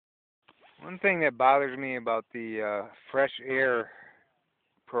One thing that bothers me about the fresh air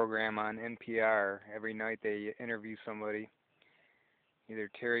program on NPR, every night they interview somebody, either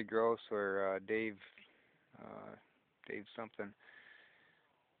Terry Gross or uh, Dave something.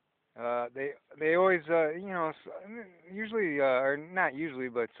 They always, usually, or not usually,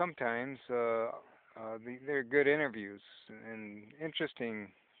 but sometimes, they're good interviews and interesting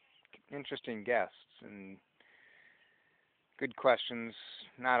guests and good questions.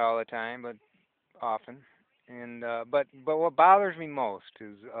 Not all the time, but often. And but what bothers me most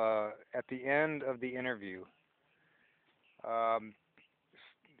is at the end of the interview, um,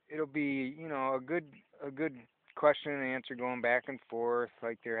 it'll be a good question and answer going back and forth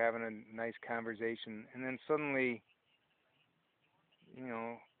like they're having a nice conversation, and then suddenly you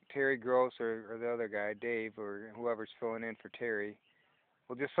know Terry Gross or the other guy Dave or whoever's filling in for Terry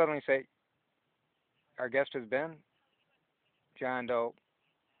will just suddenly say, "Our guest has been John Doe.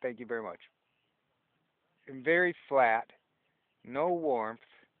 Thank you very much." And very flat, no warmth,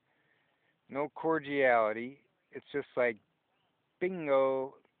 no cordiality. It's just like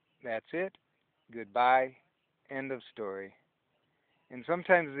bingo, that's it, goodbye, end of story. And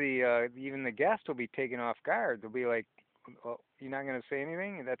sometimes even the guest will be taken off guard. They'll be like, well, "You're not going to say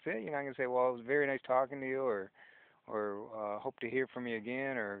anything? And that's it? You're not going to say, well, it was very nice talking to you, or hope to hear from you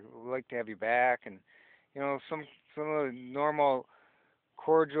again, or would like to have you back?" And some of the normal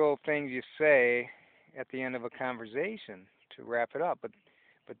cordial things you say at the end of a conversation to wrap it up, but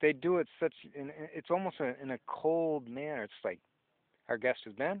they do it it's almost in a cold manner. It's like, "Our guest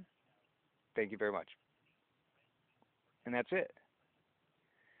has been. Thank you very much," and that's it.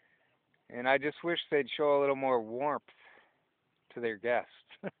 And I just wish they'd show a little more warmth to their guests,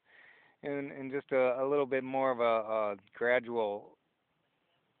 and just a little bit more of a gradual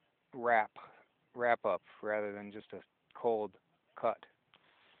wrap wrap up rather than just a cold cut.